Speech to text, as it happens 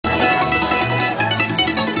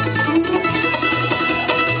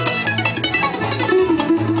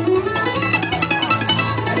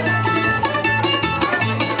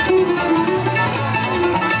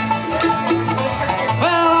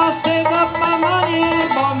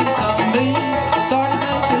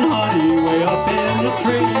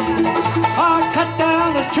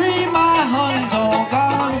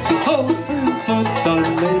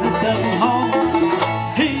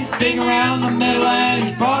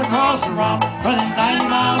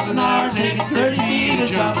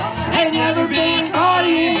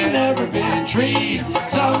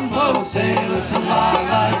say it looks a lot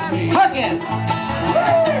like me. Hook it!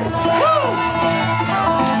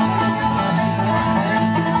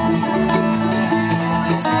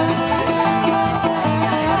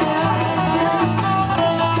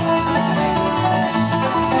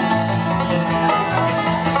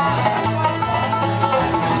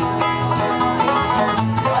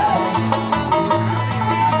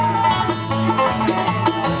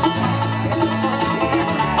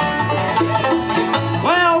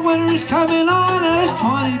 Winter's coming on and it's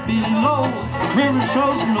 20 feet below. River's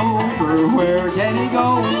frozen over, where can he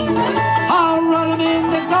go? I'll run him in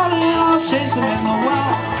the gully and I'll chase him in the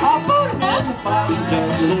well. I'll put him in the bottom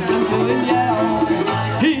just listen to him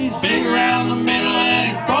yell. He's big around the middle and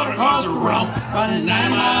he's broad across the rump, running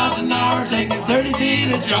 9 miles an hour, taking 30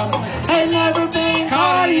 feet a jump. Ain't never been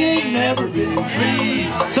caught, he ain't never been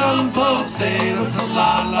treed. Some folks say he looks a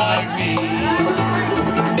lot like me.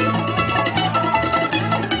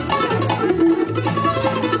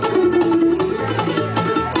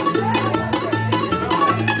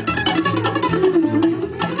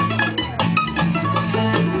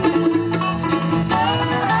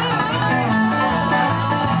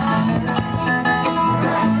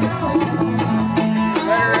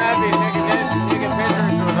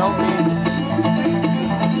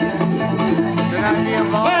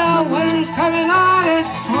 Well, winter's coming on, it's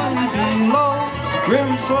 20 below.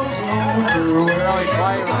 River's frozen over, where are you?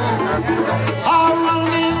 I'll run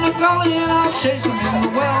him in the gully and I'll chase him in the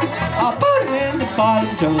well. I'll put him in the bottom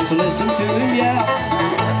just to listen to him yell.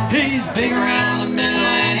 He's big around the middle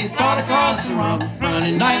and he's broad across the rump,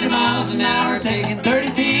 running 90 miles an hour, taking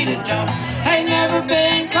 30 feet a jump. Ain't never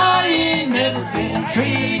been caught, he ain't never been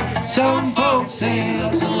treed. Some folks say he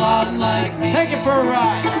looks a lot like me. Take it for a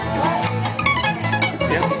ride.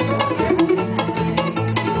 Yep.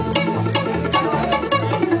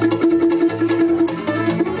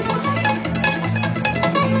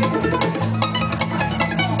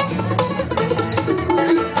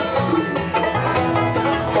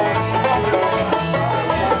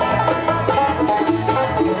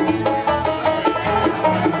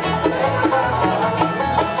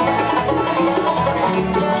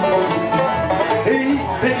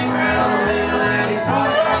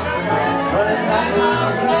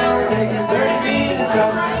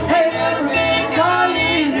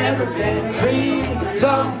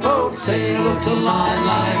 Some folks say it looks a lot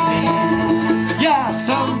like me. Yeah,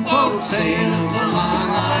 some folks say it looks a lot